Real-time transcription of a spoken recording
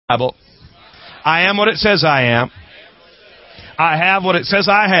Bible. I am what it says I am. I have what it says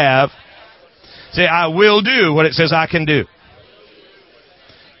I have. Say, I will do what it says I can do.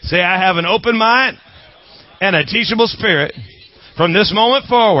 Say, I have an open mind and a teachable spirit. From this moment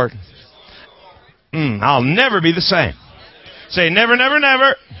forward, I'll never be the same. Say, never, never,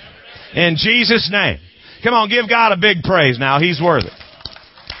 never. In Jesus' name. Come on, give God a big praise now. He's worth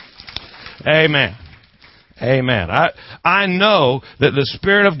it. Amen. Amen. I know that the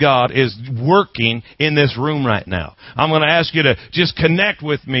Spirit of God is working in this room right now. I'm going to ask you to just connect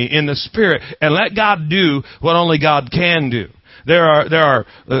with me in the Spirit and let God do what only God can do. There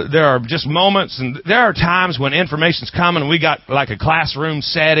are just moments, and there are times when information's coming and we got like a classroom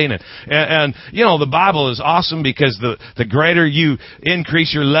setting, and you know, the Bible is awesome because the greater you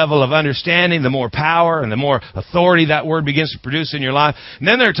increase your level of understanding, the more power and the more authority that word begins to produce in your life. And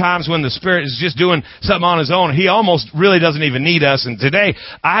then there are times when the Spirit is just doing something on His own. He almost really doesn't even need us. And today,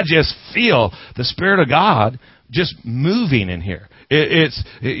 I just feel the Spirit of God just moving in here. It's,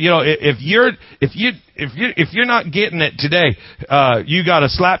 you know, if you're not getting it today, you got to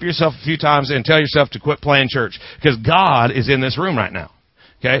slap yourself a few times and tell yourself to quit playing church, because God is in this room right now.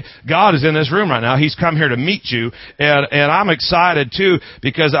 Okay, God is in this room right now. He's come here to meet you, and I'm excited too,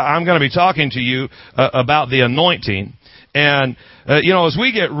 because I'm going to be talking to you about the anointing. And you know, as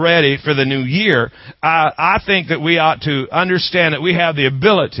we get ready for the new year, I think that we ought to understand that we have the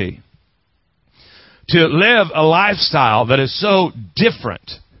ability to live a lifestyle that is so different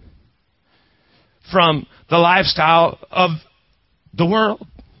from the lifestyle of the world.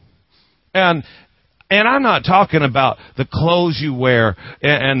 And I'm not talking about the clothes you wear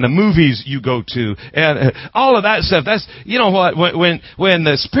and the movies you go to and all of that stuff. That's, you know what, when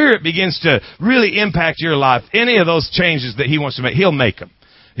the Spirit begins to really impact your life, any of those changes that He wants to make, He'll make them.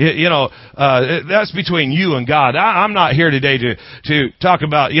 You know, that's between you and God. I'm not here today to talk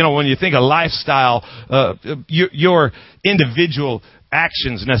about, you know, when you think of lifestyle, your individual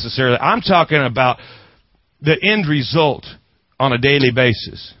actions necessarily. I'm talking about the end result on a daily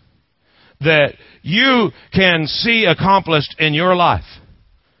basis that you can see accomplished in your life.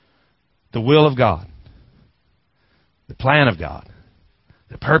 The will of God, the plan of God,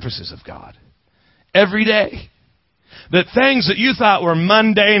 the purposes of God. Every day. That things that you thought were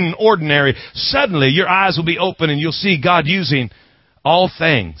mundane and ordinary, suddenly your eyes will be open and you'll see God using all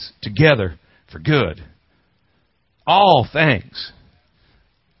things together for good. All things.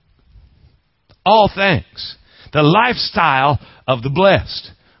 All things. The lifestyle of the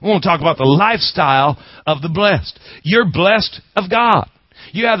blessed. I want to talk about the lifestyle of the blessed. You're blessed of God.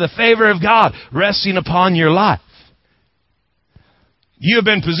 You have the favor of God resting upon your life. You have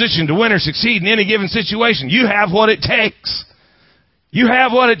been positioned to win or succeed in any given situation. You have what it takes. You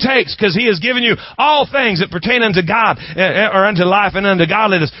have what it takes, because He has given you all things that pertain unto God, or unto life and unto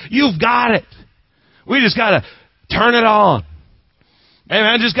godliness. You've got it. We just got to turn it on.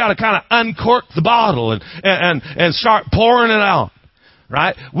 Amen. Just got to kind of uncork the bottle and start pouring it out.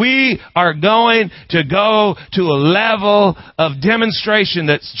 Right? We are going to go to a level of demonstration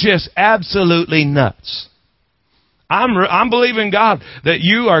that's just absolutely nuts. I'm believing God that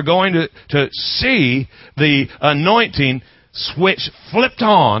you are going to see the anointing switch flipped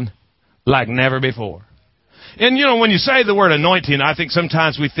on like never before. And, you know, when you say the word anointing, I think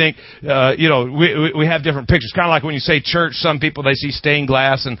sometimes we think, you know, we have different pictures. Kind of like when you say church, some people, they see stained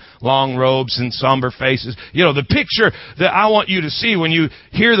glass and long robes and somber faces. You know, the picture that I want you to see when you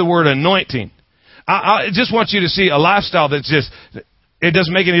hear the word anointing, I just want you to see a lifestyle that's just... It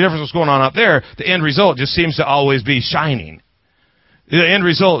doesn't make any difference what's going on out there. The end result just seems to always be shining. The end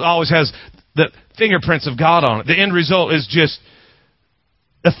result always has the fingerprints of God on it. The end result is just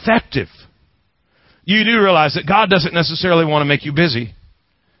effective. You do realize that God doesn't necessarily want to make you busy,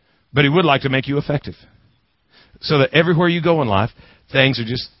 but He would like to make you effective. So that everywhere you go in life, things are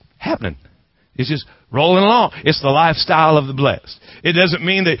just happening. It's just rolling along. It's the lifestyle of the blessed. It doesn't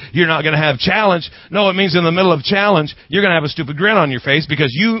mean that you're not going to have challenge. No, it means in the middle of challenge, you're going to have a stupid grin on your face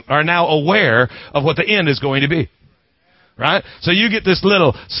because you are now aware of what the end is going to be. Right? So you get this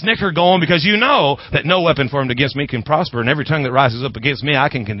little snicker going because you know that no weapon formed against me can prosper, and every tongue that rises up against me I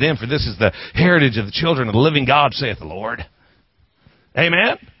can condemn, for this is the heritage of the children of the living God, saith the Lord.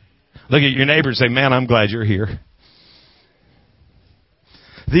 Amen? Look at your neighbor and say, man, I'm glad you're here.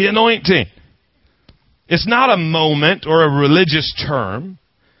 The anointing. It's not a moment or a religious term.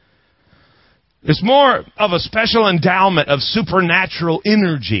 It's more of a special endowment of supernatural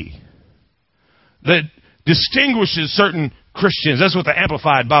energy that distinguishes certain Christians. That's what the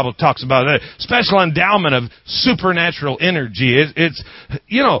Amplified Bible talks about. A special endowment of supernatural energy. It's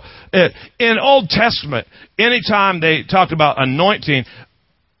you know, in Old Testament, anytime they talked about anointing,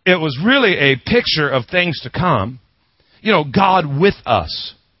 it was really a picture of things to come. You know, God with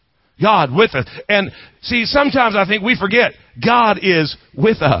us. God with us. And see, sometimes I think we forget God is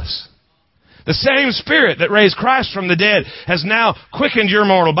with us. The same Spirit that raised Christ from the dead has now quickened your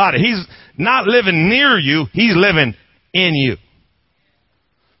mortal body. He's not living near you. He's living in you.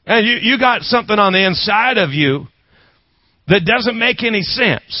 And you got something on the inside of you that doesn't make any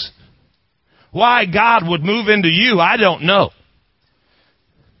sense. Why God would move into you, I don't know.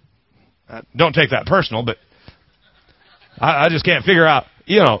 Don't take that personal, but I just can't figure out.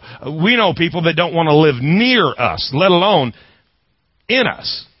 You know, we know people that don't want to live near us, let alone in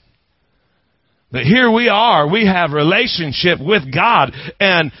us. But here we are, we have relationship with God,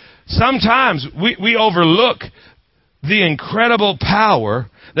 and sometimes we overlook the incredible power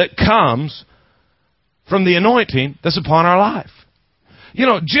that comes from the anointing that's upon our life. You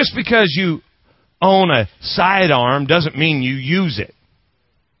know, just because you own a sidearm doesn't mean you use it.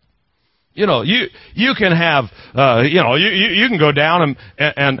 You know, you can have, you can go down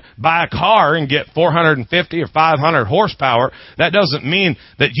and buy a car and get 450 or 500 horsepower. That doesn't mean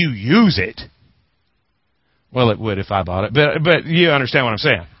that you use it. Well, it would if I bought it, but you understand what I'm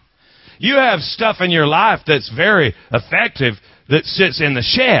saying. You have stuff in your life that's very effective that sits in the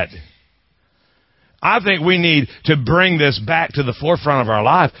shed. I think we need to bring this back to the forefront of our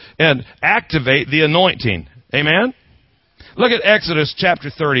life and activate the anointing. Amen? Look at Exodus chapter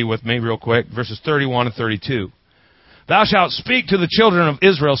 30 with me real quick, verses 31 and 32. Thou shalt speak to the children of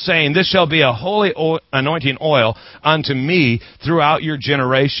Israel, saying, This shall be a holy anointing oil unto me throughout your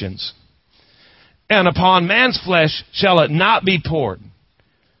generations. And upon man's flesh shall it not be poured.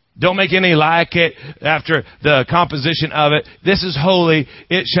 Don't make any like it after the composition of it. This is holy.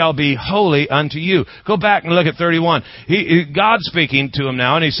 It shall be holy unto you. Go back and look at 31. God's speaking to him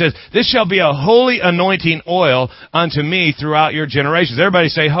now, and he says, This shall be a holy anointing oil unto me throughout your generations. Everybody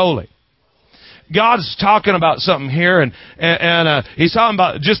say holy. God's talking about something here, and he's talking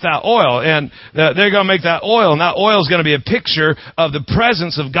about just that oil, and they're going to make that oil, and that oil is going to be a picture of the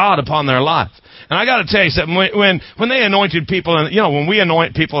presence of God upon their life. And I got to tell you something. When they anointed people, and when we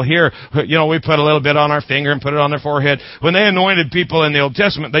anoint people here, we put a little bit on our finger and put it on their forehead. When they anointed people in the Old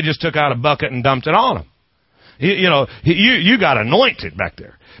Testament, they just took out a bucket and dumped it on them. You got anointed back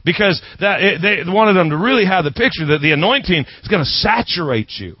there because they wanted them to really have the picture that the anointing is going to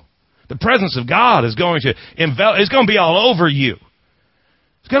saturate you. The presence of God is going to it's going to be all over you.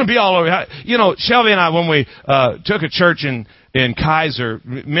 It's going to be all over. Shelby and I, when we took a church in Kaiser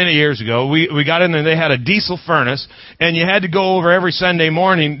many years ago, we got in there and they had a diesel furnace, and you had to go over every Sunday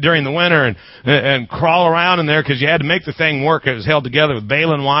morning during the winter and crawl around in there because you had to make the thing work. It was held together with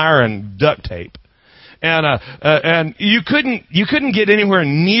baling wire and duct tape. And you couldn't get anywhere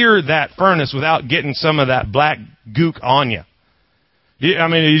near that furnace without getting some of that black gook on you. You're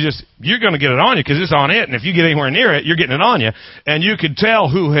going to get it on you because it's on it. And if you get anywhere near it, you're getting it on you. And you could tell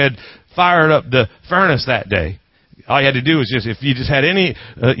who had fired up the furnace that day. All you had to do was if you just had any,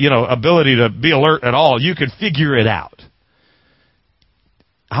 ability to be alert at all, you could figure it out.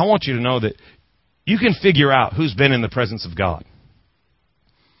 I want you to know that you can figure out who's been in the presence of God.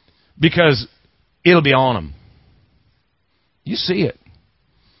 Because it'll be on them. You see it.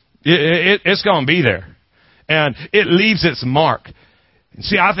 It's going to be there. And it leaves its mark.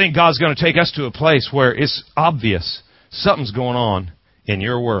 See, I think God's going to take us to a place where it's obvious something's going on in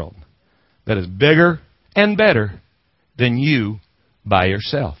your world that is bigger and better than you by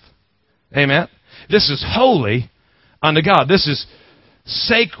yourself. Amen? This is holy unto God. This is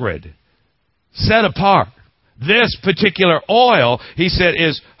sacred, set apart. This particular oil, he said,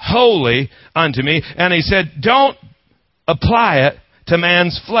 is holy unto me. And he said, don't apply it to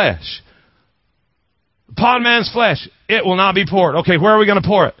man's flesh. Upon man's flesh, it will not be poured. Okay, where are we going to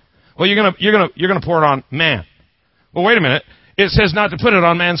pour it? Well, you're going to pour it on man. Well, wait a minute. It says not to put it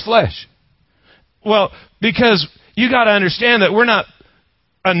on man's flesh. Well, because you got to understand that we're not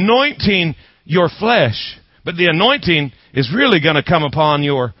anointing your flesh, but the anointing is really going to come upon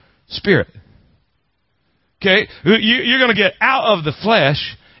your spirit. Okay? You're going to get out of the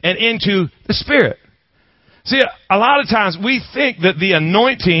flesh and into the spirit. See, a lot of times we think that the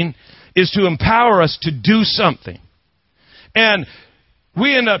anointing is to empower us to do something. And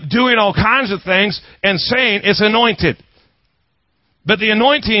we end up doing all kinds of things and saying it's anointed. But the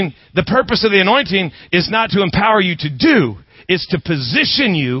anointing, the purpose of the anointing is not to empower you to do. It's to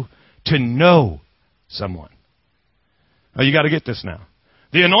position you to know someone. Oh, you got to get this now.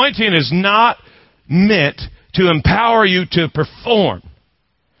 The anointing is not meant to empower you to perform.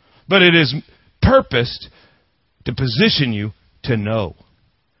 But it is purposed to position you to know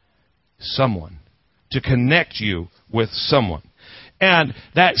someone, to connect you with someone. And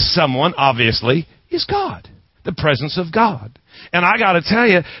that someone, obviously, is God. The presence of God. And I got to tell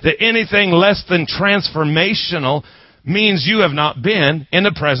you that anything less than transformational means you have not been in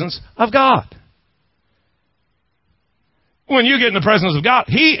the presence of God. When you get in the presence of God,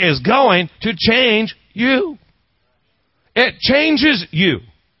 He is going to change you. It changes you.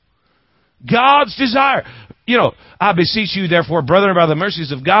 God's desire. You know, I beseech you, therefore, brethren, by the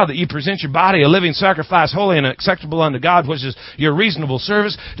mercies of God, that you present your body a living sacrifice, holy and acceptable unto God, which is your reasonable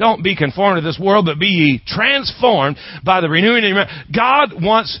service. Don't be conformed to this world, but be ye transformed by the renewing of your mind. God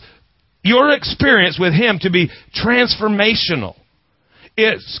wants your experience with Him to be transformational.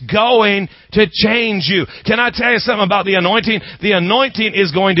 It's going to change you. Can I tell you something about the anointing? The anointing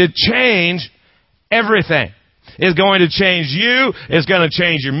is going to change everything. It's going to change you. It's going to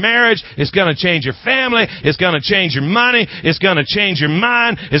change your marriage. It's going to change your family. It's going to change your money. It's going to change your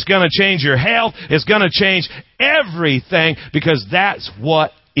mind. It's going to change your health. It's going to change everything because that's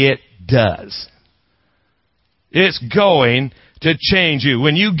what it does. It's going to change you.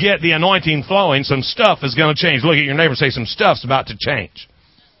 When you get the anointing flowing, some stuff is going to change. Look at your neighbor and say, some stuff's about to change.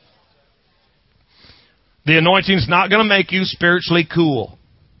 The anointing's not going to make you spiritually cool.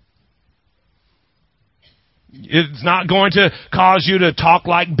 It's not going to cause you to talk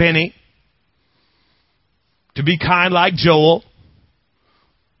like Benny, to be kind like Joel.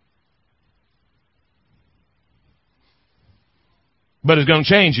 But it's going to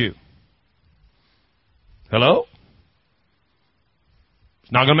change you. Hello?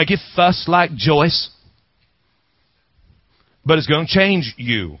 It's not going to make you fuss like Joyce. But it's going to change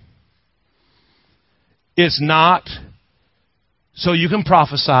you. It's not so you can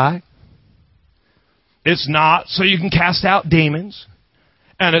prophesy. It's not so you can cast out demons.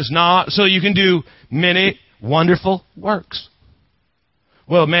 And it's not so you can do many wonderful works.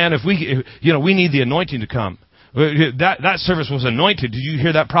 Well, man, if we need the anointing to come. That service was anointed. Did you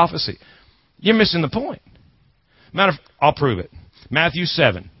hear that prophecy? You're missing the point. I'll prove it. Matthew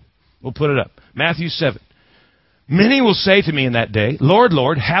 7. We'll put it up. Matthew 7. Many will say to me in that day, Lord,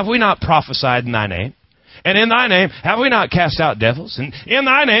 Lord, have we not prophesied in thy name? And in thy name have we not cast out devils? And in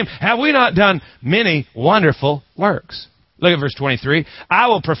thy name have we not done many wonderful works? Look at verse 23. I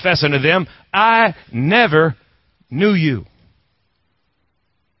will profess unto them, I never knew you.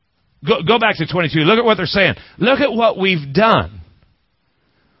 Go back to 22. Look at what they're saying. Look at what we've done.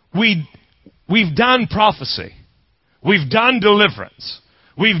 We've done prophecy. We've done deliverance.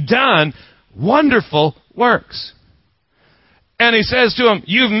 We've done wonderful works. And he says to them,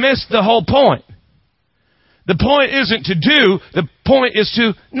 you've missed the whole point. The point isn't to do, the point is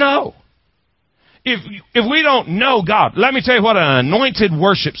to know. If we don't know God, let me tell you what an anointed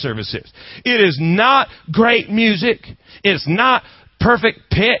worship service is. It is not great music. It's not perfect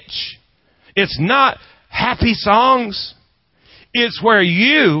pitch. It's not happy songs. It's where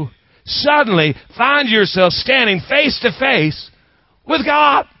you suddenly find yourself standing face to face with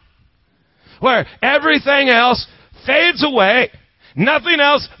God. Where everything else fades away. Nothing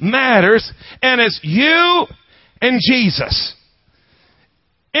else matters. And it's you and Jesus.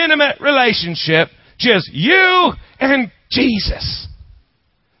 Intimate relationship. Just you and Jesus.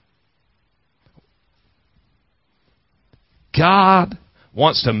 God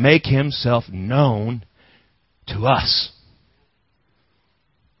wants to make Himself known to us.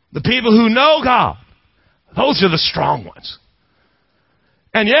 The people who know God, those are the strong ones.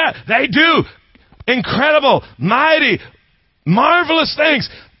 And yeah, they do incredible, mighty, marvelous things,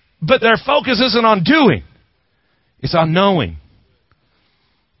 but their focus isn't on doing. It's on knowing.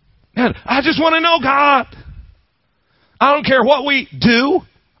 Man, I just want to know God. I don't care what we do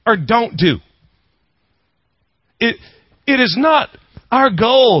or don't do. It is not our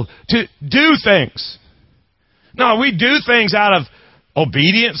goal to do things. No, we do things out of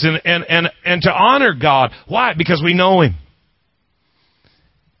obedience and to honor God. Why? Because we know Him.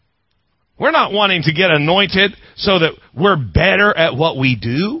 We're not wanting to get anointed so that we're better at what we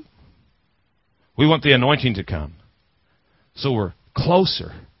do. We want the anointing to come so we're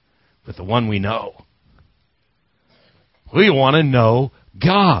closer with the one we know. We want to know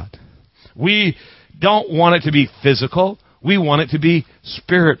God. We don't want it to be physical. We want it to be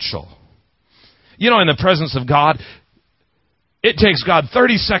spiritual. You know, in the presence of God, it takes God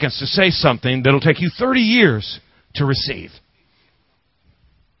 30 seconds to say something that'll take you 30 years to receive.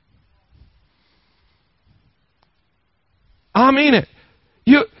 I mean it.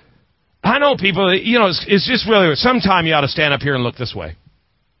 I know people, it's just really, sometime you ought to stand up here and look this way.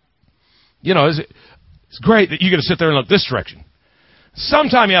 It's great that you get to sit there and look this direction.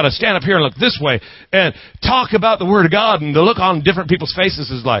 Sometime you ought to stand up here and look this way and talk about the Word of God, and the look on different people's faces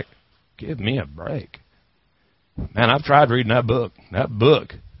is like, give me a break. Man, I've tried reading that book.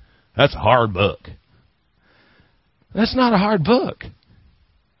 That's a hard book. That's not a hard book.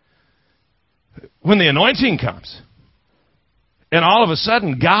 When the anointing comes, and all of a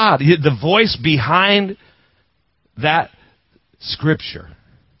sudden God, the voice behind that scripture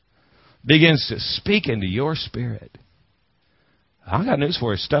begins to speak into your spirit. I got news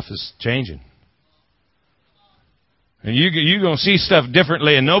for you. Stuff is changing. And you're going to see stuff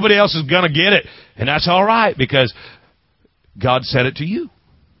differently, and nobody else is going to get it. And that's all right, because God said it to you.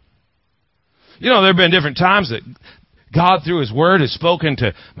 You know, there have been different times that God, through His Word, has spoken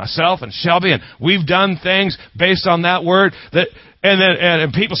to myself and Shelby, and we've done things based on that Word.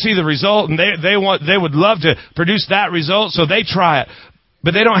 And people see the result, and they would love to produce that result, so they try it.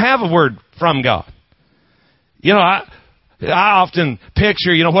 But they don't have a word from God. You know, I often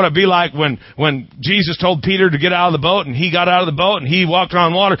picture, what it'd be like when Jesus told Peter to get out of the boat, and he got out of the boat and he walked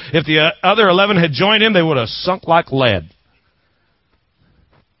on water. If the other 11 had joined him, they would have sunk like lead.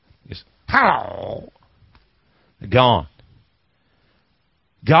 Just, how? Gone.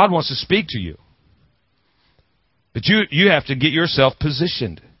 God wants to speak to you. But you have to get yourself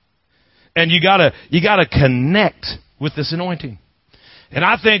positioned. And you gotta connect with this anointing. And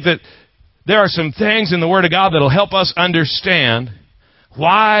I think that there are some things in the Word of God that'll help us understand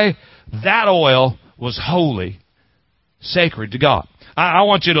why that oil was holy, sacred to God. I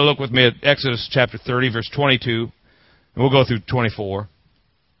want you to look with me at Exodus chapter 30, verse 22, and we'll go through 24.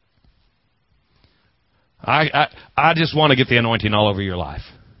 I just want to get the anointing all over your life.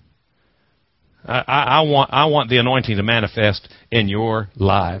 I want the anointing to manifest in your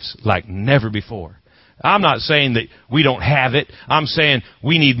lives like never before. I'm not saying that we don't have it. I'm saying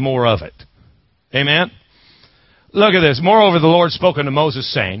we need more of it. Amen? Look at this. Moreover, the Lord spoke unto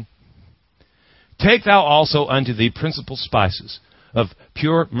Moses, saying, Take thou also unto thee principal spices, of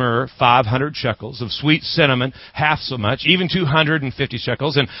pure myrrh 500 shekels, of sweet cinnamon half so much, even 250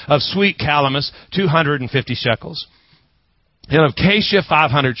 shekels, and of sweet calamus 250 shekels, and of cassia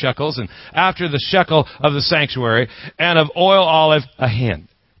 500 shekels, and after the shekel of the sanctuary, and of oil olive a hint.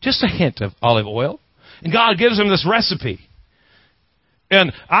 Just a hint of olive oil. And God gives him this recipe.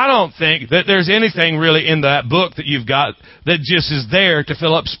 And I don't think that there's anything really in that book that you've got that just is there to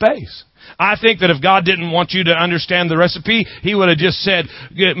fill up space. I think that if God didn't want you to understand the recipe, He would have just said,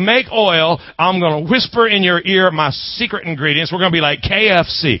 make oil. I'm going to whisper in your ear my secret ingredients. We're going to be like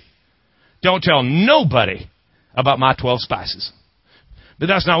KFC. Don't tell nobody about my 12 spices. But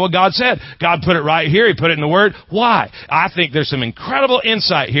that's not what God said. God put it right here. He put it in the Word. Why? I think there's some incredible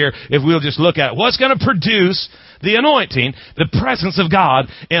insight here if we'll just look at it. What's going to produce the anointing, the presence of God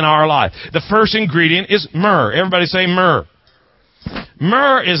in our life? The first ingredient is myrrh. Everybody say myrrh.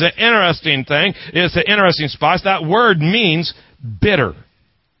 Myrrh is an interesting thing. It's an interesting spice. That word means bitter.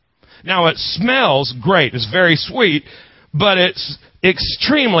 Now, it smells great. It's very sweet, but it's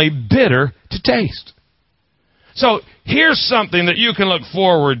extremely bitter to taste. So here's something that you can look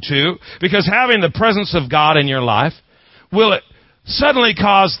forward to, because having the presence of God in your life will suddenly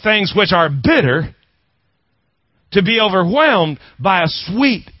cause things which are bitter to be overwhelmed by a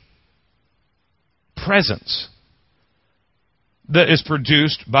sweet presence that is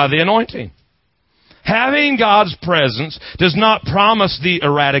produced by the anointing. Having God's presence does not promise the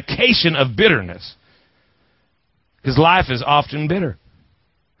eradication of bitterness, because life is often bitter.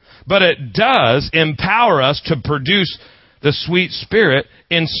 But it does empower us to produce the sweet spirit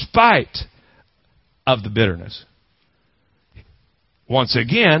in spite of the bitterness. Once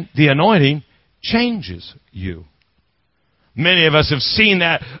again, the anointing changes you. Many of us have seen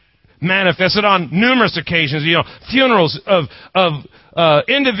that manifested on numerous occasions. Funerals of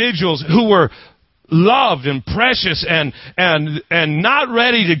individuals who were loved and precious and not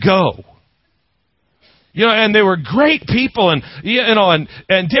ready to go. And they were great people, and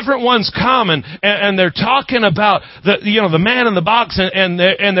different ones come and they're talking about the man in the box, and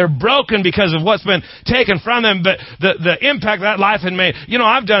they're broken because of what's been taken from them, but the impact that life had made.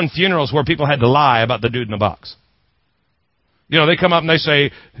 I've done funerals where people had to lie about the dude in the box. They come up and they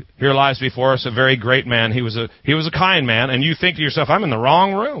say, "Here lies before us a very great man. He was a kind man," and you think to yourself, "I'm in the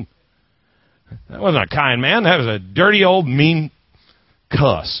wrong room. That wasn't a kind man. That was a dirty old mean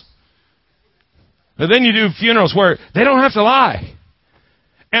cuss." But then you do funerals where they don't have to lie.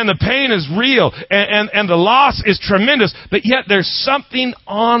 And the pain is real. And the loss is tremendous. But yet there's something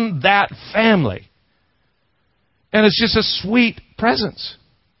on that family. And it's just a sweet presence.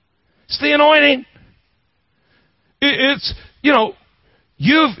 It's the anointing. It's,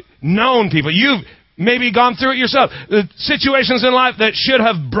 you've known people. You've maybe gone through it yourself. Situations in life that should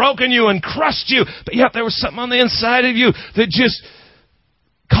have broken you and crushed you. But yet there was something on the inside of you that just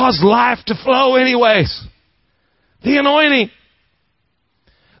caused life to flow anyways. The anointing.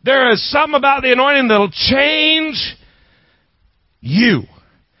 There is something about the anointing that'll change you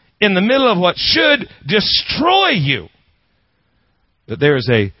in the middle of what should destroy you. But there is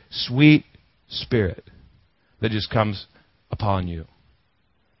a sweet spirit that just comes upon you.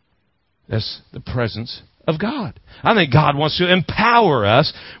 That's the presence of God. I think God wants to empower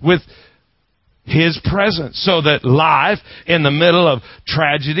us with His presence so that life in the middle of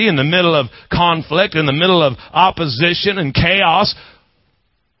tragedy, in the middle of conflict, in the middle of opposition and chaos,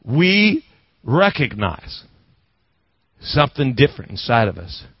 we recognize something different inside of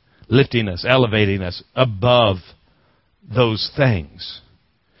us, lifting us, elevating us above those things.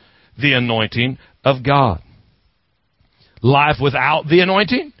 The anointing of God. Life without the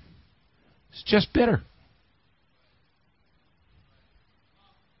anointing is just bitter.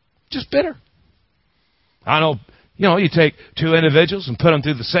 Just bitter. I know, you take two individuals and put them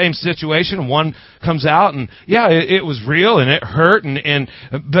through the same situation, and one comes out and, it was real and it hurt,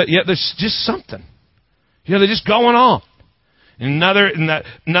 but yet there's just something. They're just going on. Another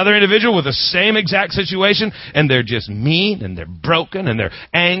individual with the same exact situation, and they're just mean, and they're broken, and they're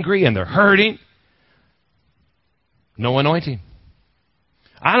angry, and they're hurting. No anointing.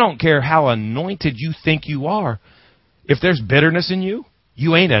 I don't care how anointed you think you are. If there's bitterness in you,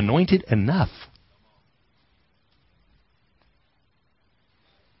 you ain't anointed enough.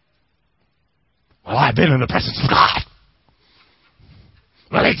 Well, I've been in the presence of God.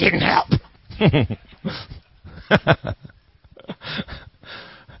 Well, it didn't help.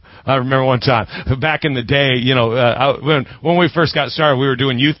 I remember one time, back in the day, when we first got started, we were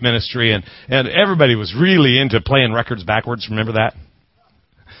doing youth ministry, and everybody was really into playing records backwards. Remember that?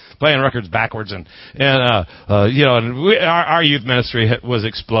 Playing records backwards, and our youth ministry was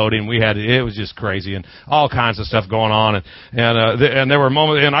exploding. It was just crazy, and all kinds of stuff going on, and there were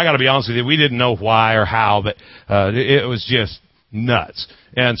moments, and I got to be honest with you, we didn't know why or how, but it was just nuts.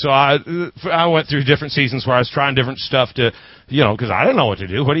 And so I went through different seasons where I was trying different stuff to, because I didn't know what to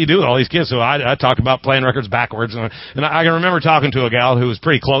do. What do you do with all these kids? So I talked about playing records backwards, and I can remember talking to a gal who was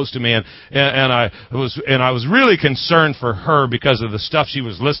pretty close to me, and I was really concerned for her because of the stuff she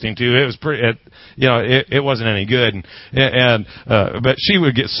was listening to. It was pretty, it wasn't any good, but she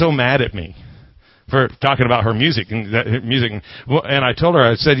would get so mad at me for talking about her music, and I told her,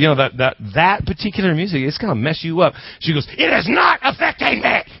 I said, that particular music, it's going to mess you up. She goes, it is not affecting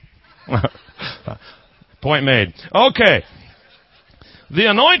me. Point made. Okay. The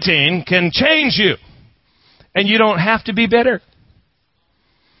anointing can change you, and you don't have to be bitter.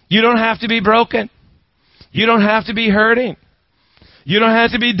 You don't have to be broken. You don't have to be hurting. You don't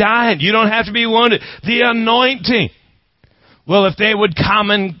have to be dying. You don't have to be wounded. The anointing. Well, if they would come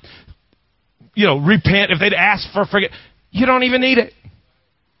and repent, if they'd ask for forgiveness, you don't even need it.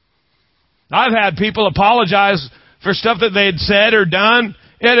 I've had people apologize for stuff that they'd said or done.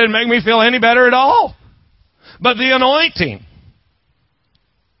 It didn't make me feel any better at all. But the anointing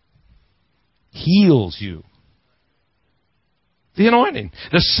heals you. The anointing.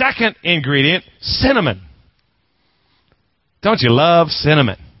 The second ingredient, cinnamon. Don't you love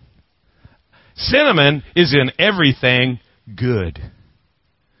cinnamon? Cinnamon is in everything good.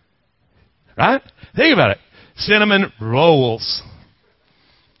 Right? Think about it. Cinnamon rolls.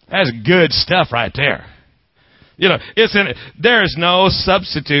 That's good stuff right there. There is no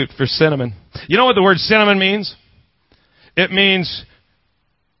substitute for cinnamon. You know what the word cinnamon means? It means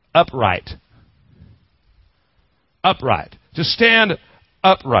upright. Upright. To stand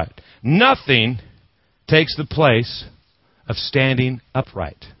upright. Nothing takes the place of standing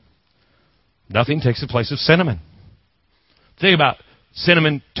upright. Nothing takes the place of cinnamon. Think about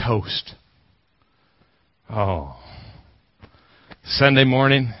cinnamon toast. Oh. Sunday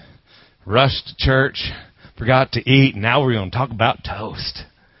morning, rushed to church, forgot to eat, and now we're going to talk about toast.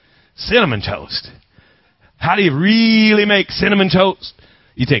 Cinnamon toast. How do you really make cinnamon toast?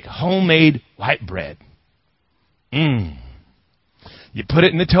 You take homemade white bread. You put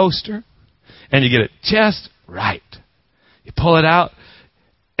it in the toaster, and you get it just right. You pull it out,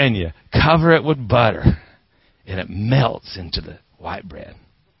 and you cover it with butter, and it melts into the white bread.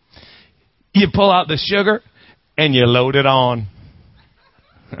 You pull out the sugar, and you load it on.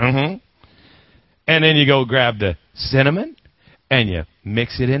 And then you go grab the cinnamon, and you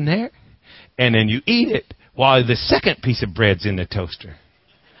mix it in there, and then you eat it while the second piece of bread's in the toaster.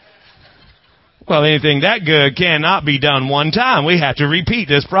 Well, anything that good cannot be done one time. We have to repeat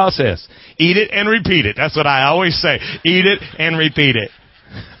this process. Eat it and repeat it. That's what I always say. Eat it and repeat it.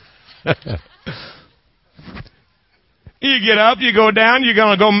 You get up, you go down, you're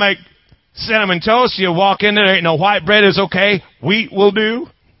going to go make cinnamon toast. You walk in there ain't no white bread. It's okay. Wheat will do.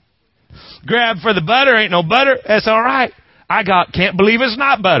 Grab for the butter. Ain't no butter. That's all right. Can't believe it's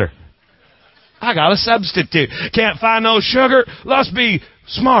not butter. I got a substitute. Can't find no sugar. Let's be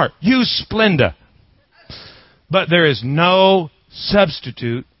smart. Use Splenda. But there is no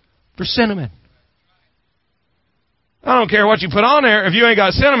substitute for cinnamon. I don't care what you put on there. If you ain't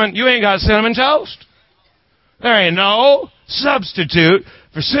got cinnamon, you ain't got cinnamon toast. There ain't no substitute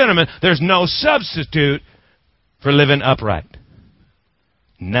for cinnamon. There's no substitute for living upright.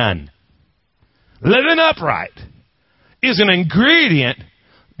 None. Living upright is an ingredient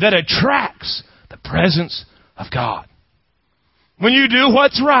that attracts the presence of God. When you do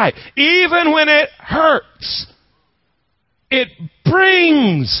what's right, even when it hurts, it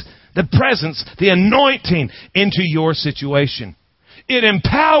brings the presence, the anointing into your situation. It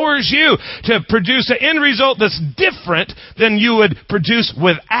empowers you to produce an end result that's different than you would produce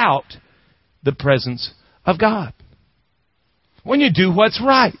without the presence of God. When you do what's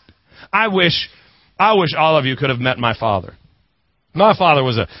right. I wish all of you could have met my father. My father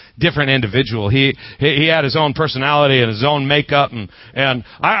was a different individual. He had his own personality and his own makeup, and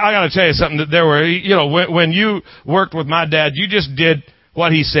I got to tell you something. That there were, when you worked with my dad, you just did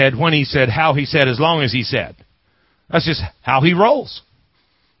what he said, when he said, how he said, as long as he said. That's just how he rolls.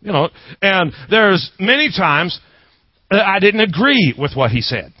 And there's many times that I didn't agree with what he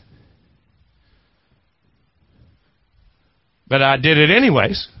said. But I did it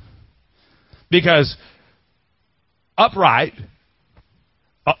anyways. Because upright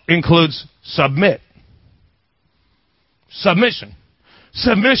includes submit. Submission.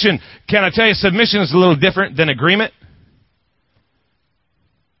 Submission, can I tell you, submission is a little different than agreement.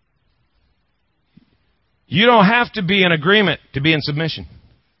 You don't have to be in agreement to be in submission.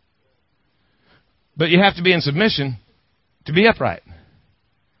 But you have to be in submission to be upright.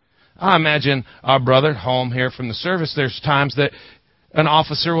 I imagine our brother home here from the service, there's times that an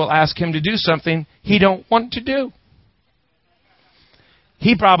officer will ask him to do something he don't want to do.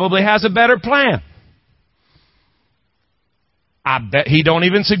 He probably has a better plan. I bet he don't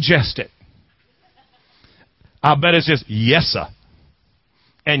even suggest it. I bet it's just, yes, sir.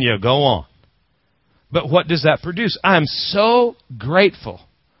 And you go on. But what does that produce? I am so grateful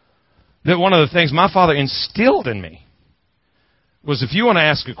that one of the things my father instilled in me was, if you want to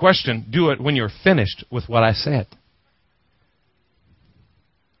ask a question, do it when you're finished with what I said.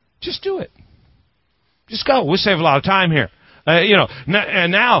 Just do it. Just go. We'll save a lot of time here.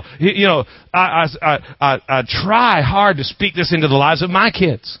 And now, I try hard to speak this into the lives of my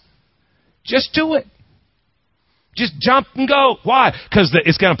kids. Just do it. Just jump and go. Why? Because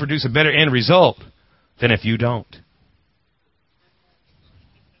it's going to produce a better end result than if you don't.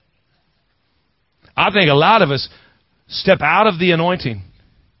 I think a lot of us step out of the anointing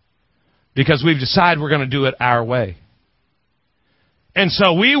because we've decided we're going to do it our way. And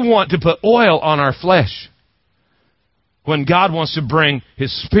so we want to put oil on our flesh when God wants to bring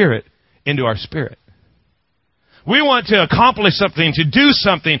His Spirit into our spirit. We want to accomplish something, to do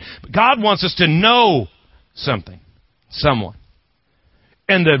something. But God wants us to know something, someone.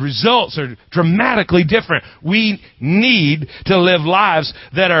 And the results are dramatically different. We need to live lives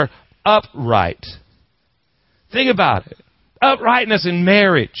that are upright. Think about it. Uprightness in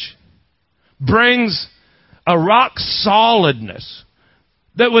marriage brings a rock solidness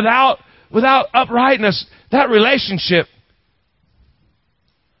that without uprightness, that relationship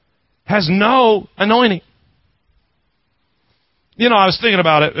has no anointing. I was thinking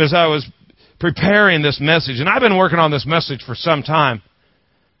about it as I was preparing this message, and I've been working on this message for some time.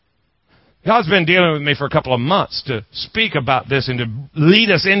 God's been dealing with me for a couple of months to speak about this and to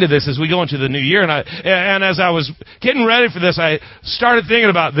lead us into this as we go into the new year. And as I was getting ready for this, I started thinking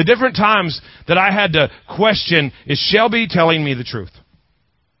about the different times that I had to question, is Shelby telling me the truth?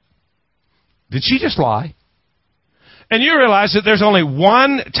 Did she just lie? And you realize that there's only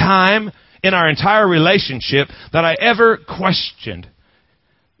one time in our entire relationship that I ever questioned,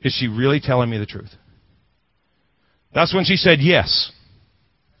 is she really telling me the truth? That's when she said yes.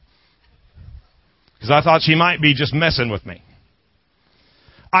 Because I thought she might be just messing with me.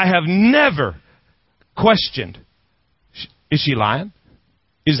 I have never questioned, is she lying?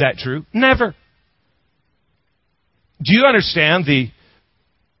 Is that true? Never. Do you understand the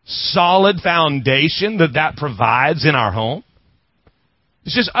solid foundation that provides in our home?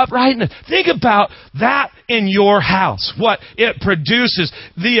 It's just uprightness. Think about that in your house. What it produces.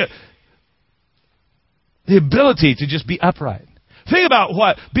 The ability to just be upright. Think about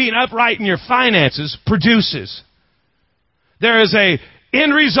what being upright in your finances produces. There is an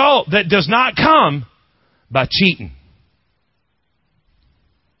end result that does not come by cheating.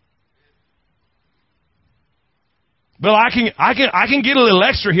 Well, I can get a little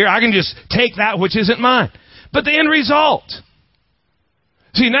extra here. I can just take that which isn't mine. But the end result.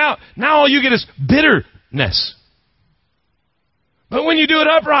 See, now all you get is bitterness. But when you do it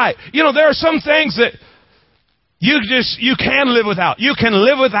upright, there are some things that you can live without. You can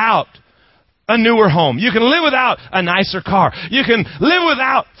live without a newer home. You can live without a nicer car. You can live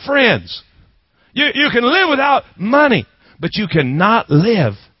without friends. You can live without money. But you cannot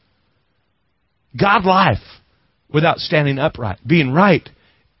live God life without standing upright, being right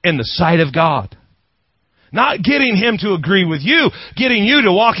in the sight of God. Not getting Him to agree with you, getting you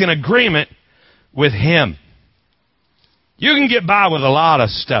to walk in agreement with Him. You can get by with a lot of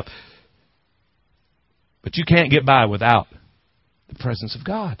stuff, but you can't get by without the presence of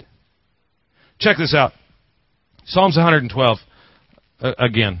God. Check this out. Psalms 112.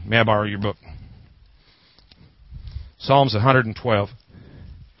 Again, may I borrow your book? Psalms 112.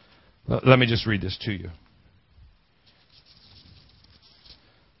 Let me just read this to you.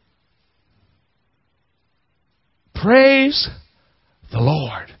 Praise the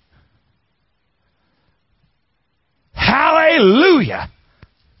Lord. Hallelujah.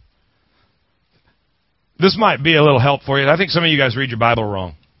 This might be a little help for you. I think some of you guys read your Bible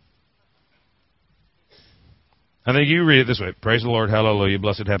wrong. I think you read it this way. Praise the Lord, hallelujah,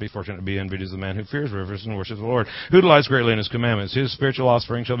 blessed, happy, fortunate, be envied is the man who fears, reverence, and worships the Lord, who delights greatly in His commandments. His spiritual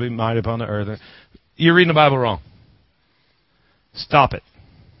offspring shall be mighty upon the earth. You're reading the Bible wrong. Stop it.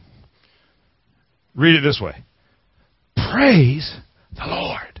 Read it this way. Praise the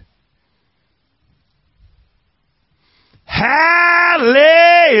Lord. Hallelujah.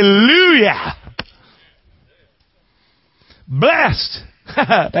 Blessed.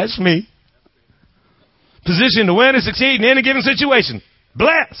 That's me. Positioned to win and succeed in any given situation.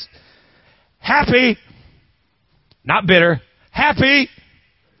 Blessed. Happy. Not bitter. Happy.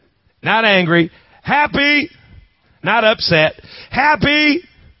 Not angry. Happy. Not upset. Happy.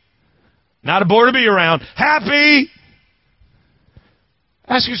 Not a bore to be around. Happy.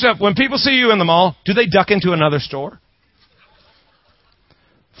 Ask yourself, when people see you in the mall, do they duck into another store?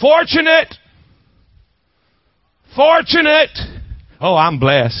 Fortunate. Fortunate. Oh, I'm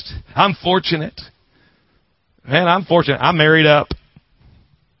blessed. I'm fortunate. Man, I'm fortunate. I'm married up.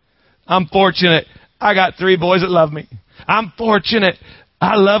 I'm fortunate. I got 3 boys that love me. I'm fortunate.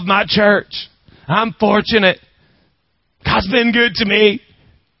 I love my church. I'm fortunate. God's been good to me.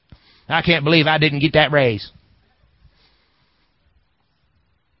 I can't believe I didn't get that raise.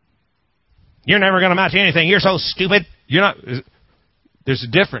 You're never going to amount to anything. You're so stupid. You're not. There's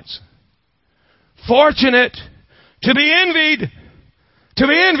a difference. Fortunate. To be envied. To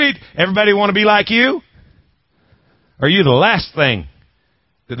be envied. Everybody want to be like you? Or are you the last thing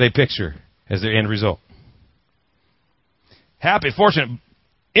that they picture as their end result? Happy, fortunate,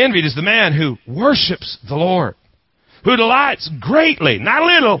 envied is the man who worships the Lord, who delights greatly, not a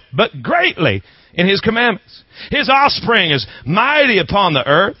little, but greatly in His commandments. His offspring is mighty upon the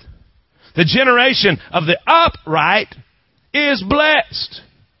earth. The generation of the upright is blessed.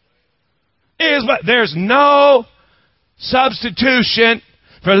 There's no substitution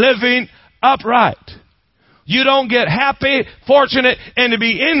for living upright. You don't get happy, fortunate, and to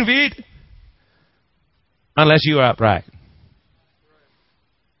be envied unless you are upright.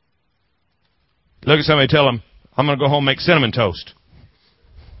 Look at somebody, tell them, I'm going to go home and make cinnamon toast.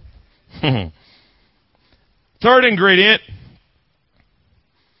 Third ingredient,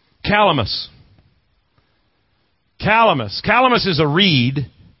 calamus. Calamus. Calamus is a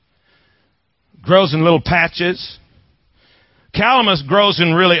reed. Grows in little patches. Calamus grows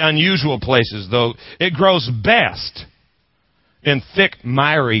in really unusual places, though. It grows best in thick,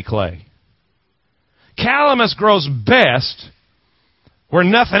 miry clay. Calamus grows best where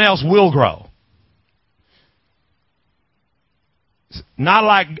nothing else will grow. It's not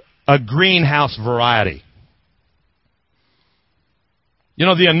like a greenhouse variety. You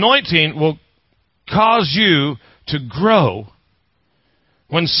know, the anointing will cause you to grow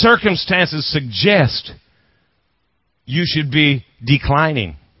when circumstances suggest you should be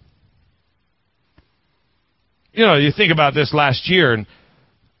declining. You know, you think about this last year, and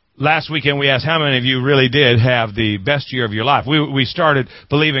last weekend we asked how many of you really did have the best year of your life. We started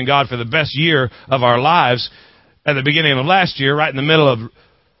believing God for the best year of our lives at the beginning of last year, right in the middle of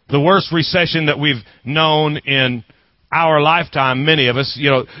the worst recession that we've known in our lifetime, many of us. You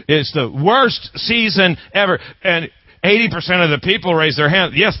know, it's the worst season ever. And 80% of the people raise their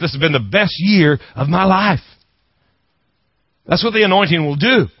hand. Yes, this has been the best year of my life. That's what the anointing will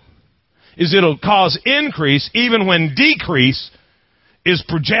do, is it'll cause increase even when decrease is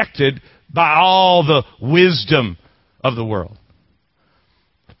projected by all the wisdom of the world.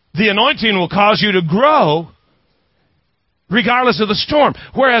 The anointing will cause you to grow regardless of the storm.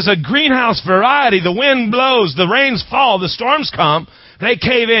 Whereas a greenhouse variety, the wind blows, the rains fall, the storms come, they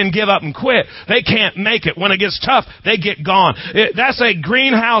cave in, give up, and quit. They can't make it. When it gets tough, they get gone. That's a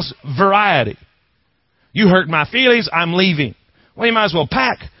greenhouse variety. You hurt my feelings, I'm leaving. Well, you might as well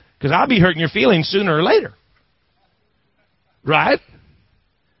pack, because I'll be hurting your feelings sooner or later. Right?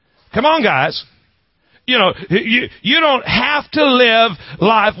 Come on, guys. You know, you don't have to live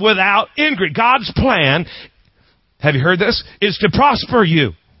life without increase. God's plan, have you heard this, is to prosper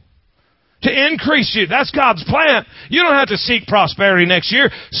you. To increase you. That's God's plan. You don't have to seek prosperity next year.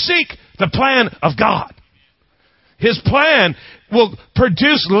 Seek the plan of God. His plan will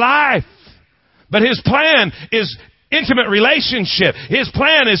produce life. But His plan is intimate relationship. His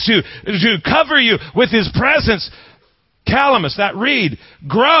plan is to cover you with His presence. Calamus, that reed,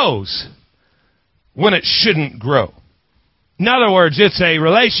 grows when it shouldn't grow. In other words, it's a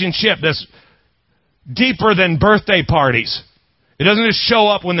relationship that's deeper than birthday parties. It doesn't just show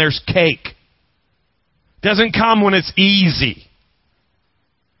up when there's cake. It doesn't come when it's easy.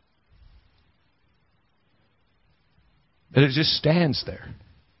 But it just stands there.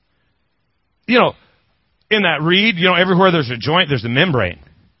 You know, in that reed, you know, everywhere there's a joint, there's a membrane.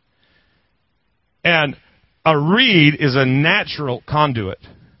 And a reed is a natural conduit.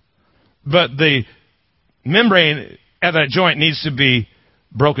 But the membrane at that joint needs to be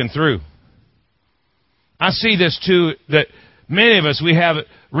broken through. I see this too, that many of us, we have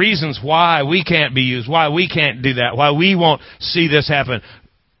reasons why we can't be used, why we can't do that, why we won't see this happen.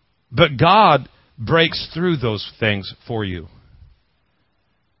 But God breaks through those things for you.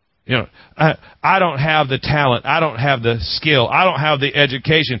 You know, I don't have the talent, I don't have the skill, I don't have the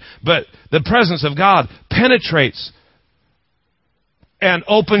education, but the presence of God penetrates and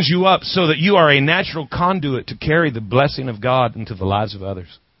opens you up so that you are a natural conduit to carry the blessing of God into the lives of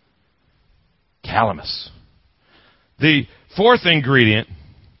others. Calamus. The fourth ingredient,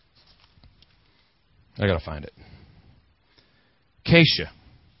 I gotta find it. Acacia.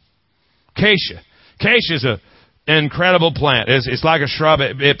 Acacia. Acacia is an incredible plant. It's like a shrub.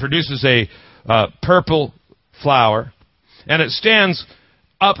 It produces a purple flower, and it stands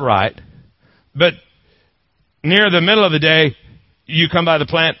upright. But near the middle of the day, you come by the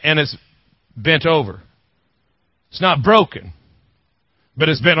plant, and it's bent over. It's not broken, but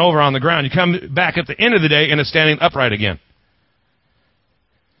it's bent over on the ground. You come back at the end of the day, and it's standing upright again.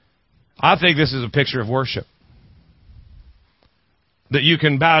 I think this is a picture of worship. That you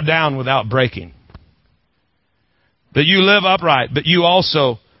can bow down without breaking. That you live upright, but you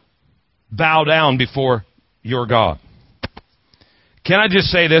also bow down before your God. Can I just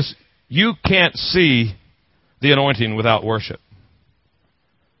say this? You can't see the anointing without worship.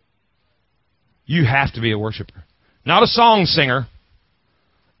 You have to be a worshiper. Not a song singer,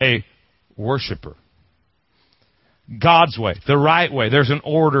 a worshiper. God's way, the right way. There's an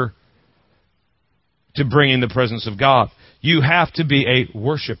order to bringing the presence of God. You have to be a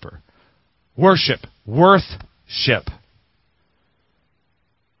worshiper. Worship. Worth-ship.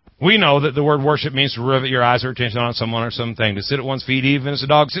 We know that the word worship means to rivet your eyes or attention on someone or something. To sit at one's feet even as a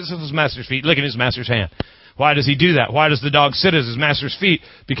dog sits at his master's feet, licking his master's hand. Why does he do that? Why does the dog sit at his master's feet?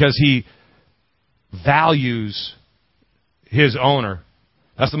 Because he values his owner.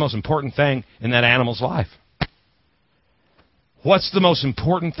 That's the most important thing in that animal's life. What's the most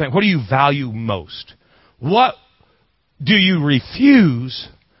important thing? What do you value most? What do you refuse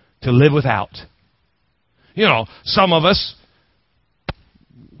to live without? You know, some of us,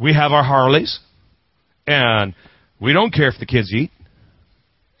 we have our Harleys, and we don't care if the kids eat.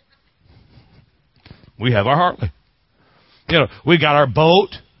 We have our Harley. You know, we got our boat.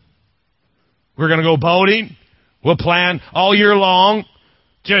 We're going to go boating. We'll plan all year long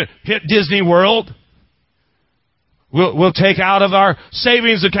to hit Disney World. We'll take out of our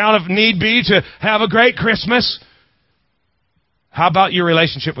savings account if need be to have a great Christmas. How about your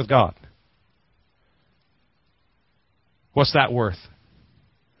relationship with God? What's that worth?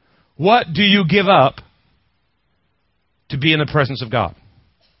 What do you give up to be in the presence of God?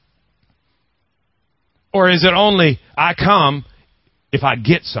 Or is it only, I come if I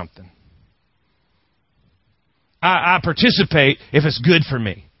get something? I participate if it's good for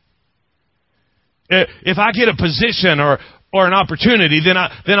me. If I get a position or an opportunity, then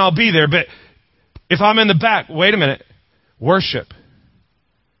I'll be there. But if I'm in the back, wait a minute. Worship.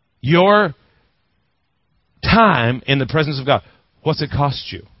 Your time in the presence of God. What's it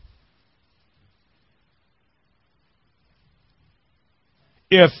cost you?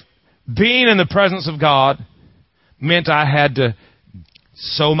 If being in the presence of God meant I had to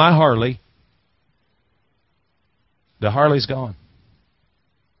sow my Harley, the Harley's gone.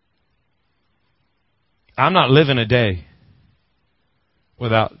 I'm not living a day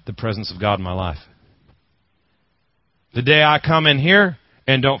without the presence of God in my life. The day I come in here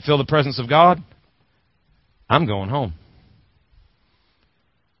and don't feel the presence of God, I'm going home.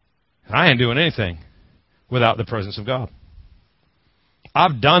 I ain't doing anything without the presence of God.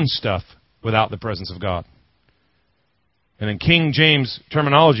 I've done stuff without the presence of God. And in King James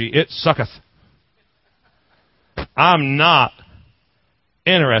terminology, it sucketh. I'm not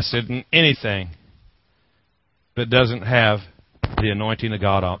interested in anything that doesn't have the anointing of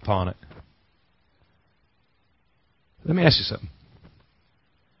God upon it. Let me ask you something.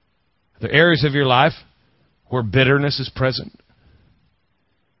 Are there areas of your life where bitterness is present?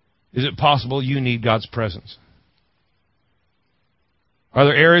 Is it possible you need God's presence? Are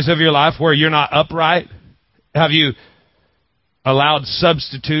there areas of your life where you're not upright? Have you allowed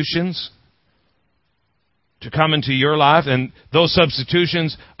substitutions to come into your life, and those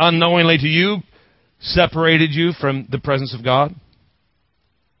substitutions, unknowingly to you, separated you from the presence of God?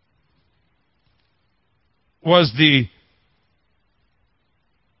 Was the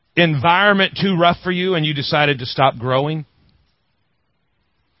environment too rough for you and you decided to stop growing?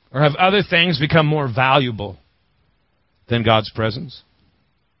 Or have other things become more valuable than God's presence?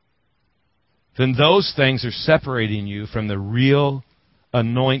 Then those things are separating you from the real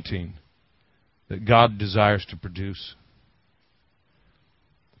anointing that God desires to produce.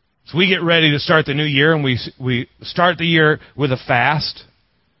 So we get ready to start the new year, and we start the year with a fast.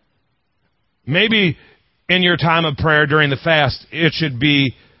 Maybe in your time of prayer during the fast, it should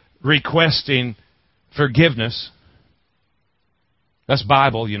be requesting forgiveness. That's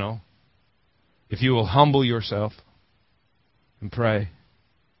Bible, you know. If you will humble yourself and pray,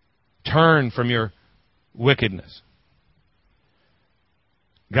 turn from your wickedness.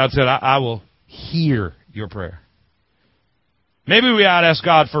 God said, I will hear your prayer. Maybe we ought to ask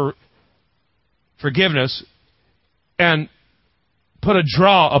God for forgiveness and put a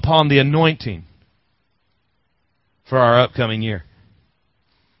draw upon the anointing for our upcoming year.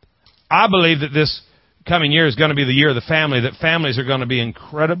 I believe that this coming year is going to be the year of the family, that families are going to be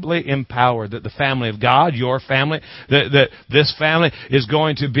incredibly empowered, that the family of God, your family, that this family is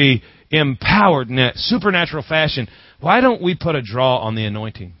going to be empowered in a supernatural fashion. Why don't we put a draw on the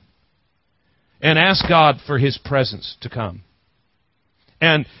anointing and ask God for His presence to come?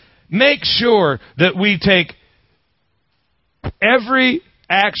 And make sure that we take every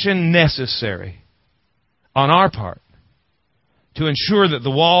action necessary on our part to ensure that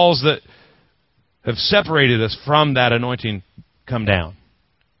the walls that have separated us from that anointing come down.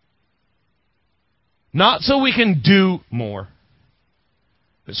 Not so we can do more,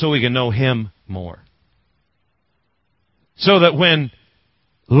 but so we can know Him more. So that when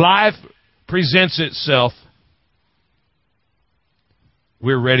life presents itself,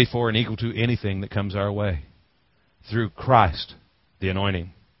 we're ready for and equal to anything that comes our way through Christ, the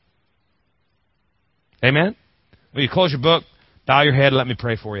anointing. Amen? Will you close your book, bow your head, and let me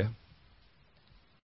pray for you.